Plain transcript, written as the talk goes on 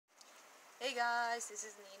Hey guys, this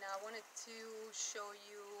is Nina. I wanted to show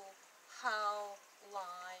you how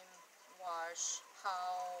lime wash,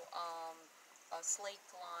 how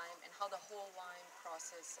slaked lime, and how the whole lime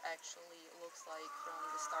process actually looks like from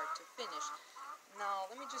the start to finish. Now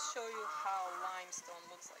let me just show you how limestone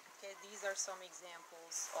looks like. Okay, these are some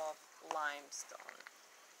examples of limestone.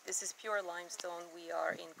 This is pure limestone. We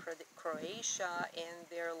are in Croatia, and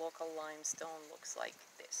their local limestone looks like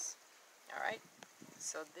this. All right.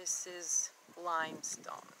 So this is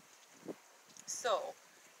limestone. So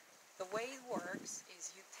the way it works is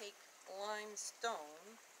you take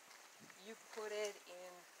limestone, you put it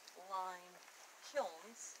in lime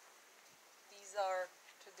kilns. These are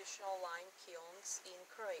traditional lime kilns in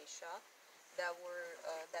Croatia that were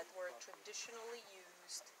traditionally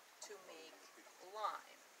used to make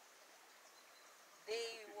lime.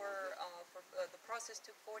 They were the process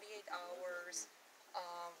took 48 hours.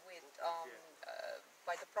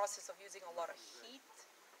 By the process of using a lot of heat,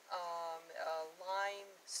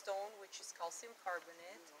 limestone, which is calcium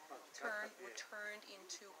carbonate, turned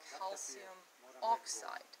into calcium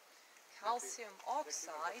oxide. Calcium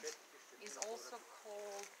oxide is also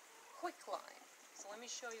called quicklime. So let me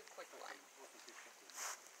show you quicklime.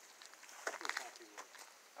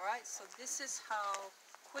 Alright, so this is how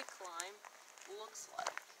quicklime looks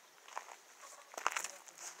like.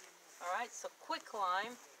 Alright, so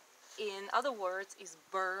quicklime, in other words, is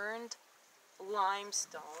burned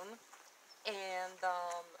limestone, and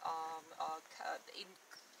in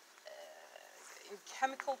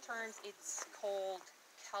chemical terms it's called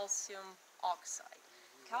calcium oxide.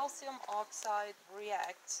 Calcium oxide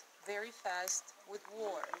reacts very fast with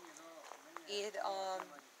water. It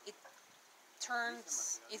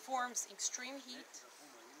forms extreme heat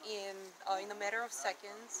in a matter of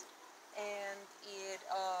seconds, and it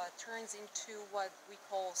turns into what we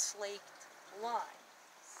call slaked lime.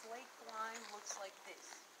 Slaked lime looks like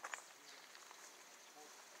this.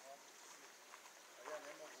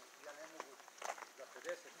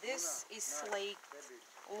 This is slaked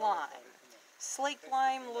lime. Slaked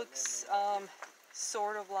lime looks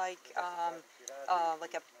sort of like a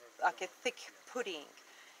thick pudding.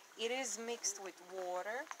 It is mixed with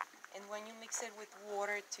water, and when you mix it with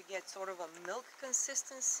water to get sort of a milk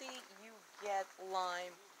consistency, you get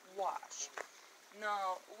lime wash.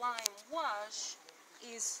 Now, lime wash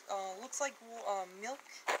is looks like milk,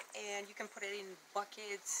 and you can put it in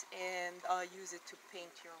buckets and use it to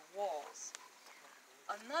paint your walls.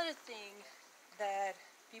 Another thing that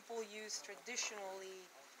people use traditionally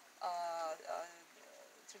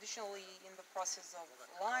in the process of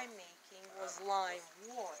lime making was lime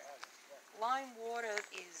water. Lime water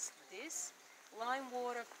is this. Lime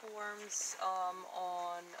water forms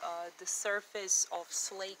on the surface of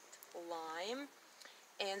slaked lime,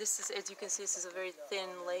 and this is, as you can see, this is a very thin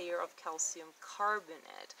layer of calcium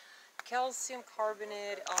carbonate. Calcium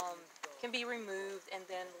carbonate can be removed, and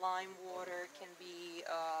then lime water can be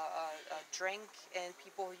drank, and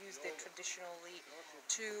people used it traditionally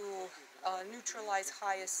to neutralize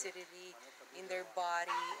high acidity in their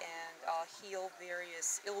body and heal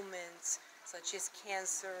various ailments such as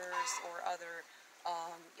cancers or other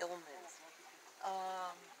ailments.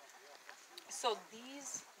 So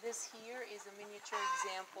this here is a miniature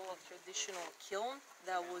example of traditional kiln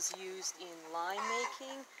that was used in lime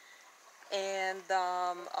making. And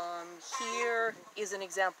here is an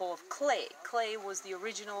example of clay. Clay was the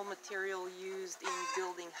original material used in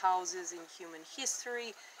building houses in human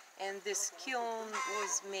history, and this kiln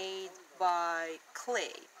was made by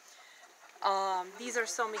clay. These are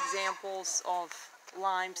some examples of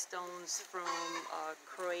limestones from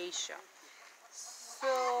Croatia.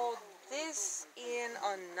 So this, in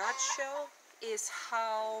a nutshell, is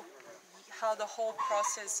how the whole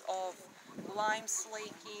process of lime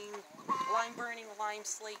slaking, lime burning, lime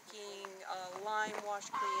slaking, lime wash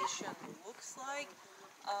creation looks like.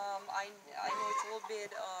 I know it's a little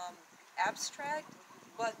bit abstract,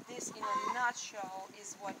 but this in a nutshell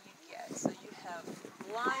is what you get. So you have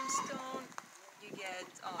limestone, you get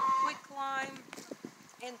quicklime,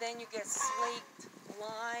 and then you get slaked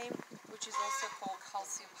lime, which is also called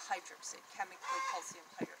calcium hydroxide, chemically calcium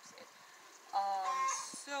hydroxide.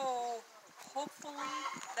 So hopefully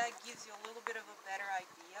that gives you a little bit of a better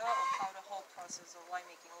idea of how the whole process of lime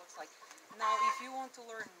making looks like. Now, if you want to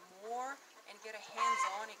learn more and get a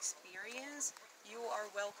hands-on experience, you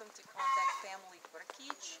are welcome to contact Family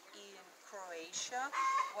Brkic in Croatia.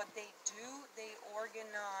 What they do, they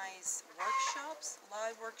organize workshops,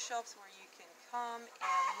 live workshops, where you can come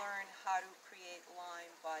and learn how to create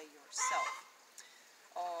lime by yourself.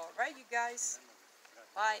 Alright, you guys,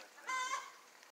 bye.